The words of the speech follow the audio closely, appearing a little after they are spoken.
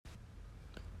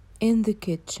In the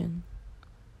kitchen: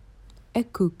 a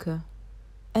cooker,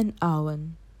 an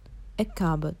oven, a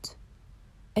cupboard,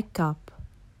 a cup,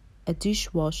 a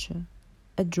dishwasher,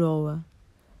 a drawer,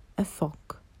 a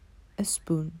fork, a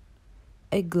spoon,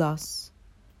 a glass,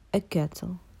 a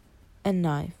kettle, a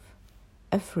knife,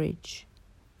 a fridge,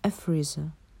 a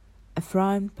freezer, a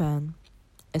frying pan,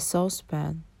 a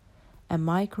saucepan, a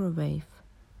microwave,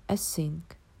 a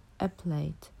sink, a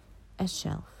plate, a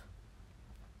shelf.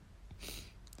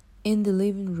 In the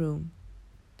living room: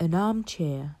 an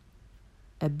armchair,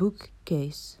 a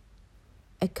bookcase,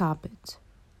 a carpet,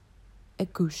 a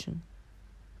cushion,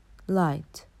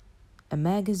 light, a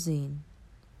magazine,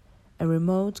 a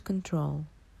remote control,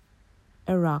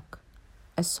 a rug,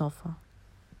 a sofa.